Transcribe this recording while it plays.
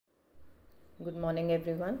Good morning,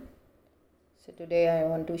 everyone. So, today I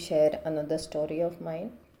want to share another story of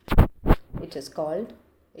mine. It is called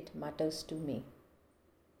It Matters to Me.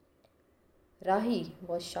 Rahi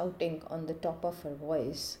was shouting on the top of her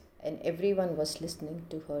voice, and everyone was listening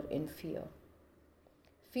to her in fear.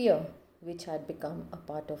 Fear which had become a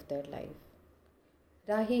part of their life.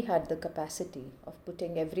 Rahi had the capacity of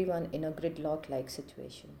putting everyone in a gridlock like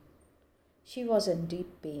situation. She was in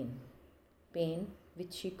deep pain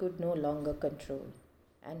which she could no longer control,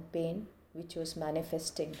 and pain which was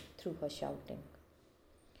manifesting through her shouting.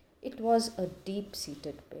 It was a deep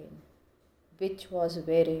seated pain which was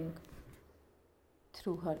wearing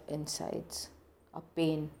through her insides, a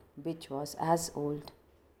pain which was as old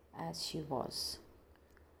as she was.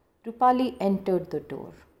 Rupali entered the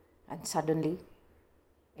door, and suddenly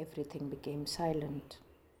everything became silent.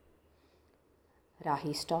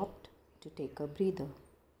 Rahi stopped to take a breather.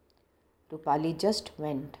 Rupali just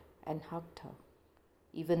went and hugged her,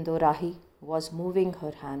 even though Rahi was moving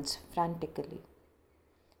her hands frantically.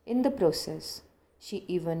 In the process, she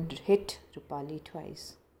even hit Rupali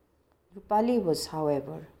twice. Rupali was,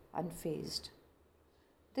 however, unfazed.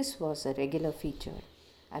 This was a regular feature,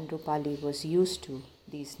 and Rupali was used to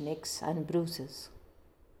these nicks and bruises.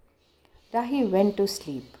 Rahi went to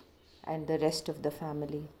sleep, and the rest of the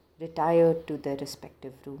family retired to their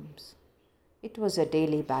respective rooms. It was a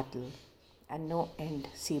daily battle, and no end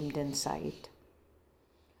seemed in sight.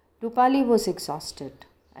 Rupali was exhausted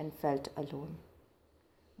and felt alone.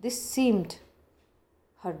 This seemed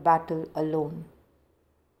her battle alone.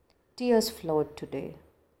 Tears flowed today,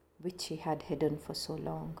 which she had hidden for so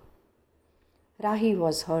long. Rahi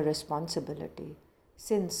was her responsibility,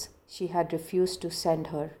 since she had refused to send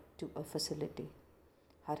her to a facility.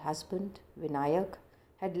 Her husband, Vinayak,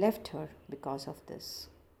 had left her because of this.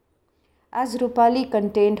 As Rupali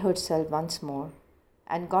contained herself once more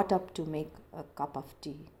and got up to make a cup of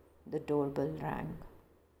tea, the doorbell rang.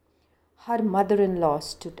 Her mother-in-law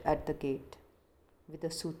stood at the gate with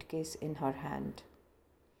a suitcase in her hand.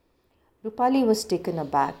 Rupali was taken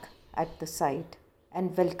aback at the sight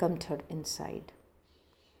and welcomed her inside.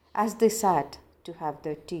 As they sat to have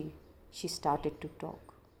their tea, she started to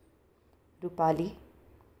talk. Rupali,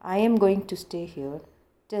 I am going to stay here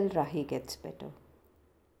till Rahi gets better.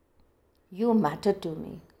 You matter to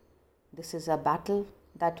me. This is a battle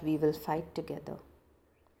that we will fight together.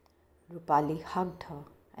 Rupali hugged her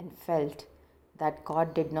and felt that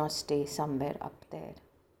God did not stay somewhere up there.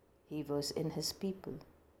 He was in his people.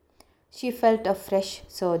 She felt a fresh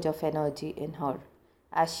surge of energy in her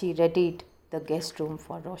as she readied the guest room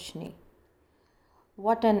for Roshni.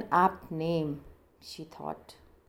 What an apt name, she thought.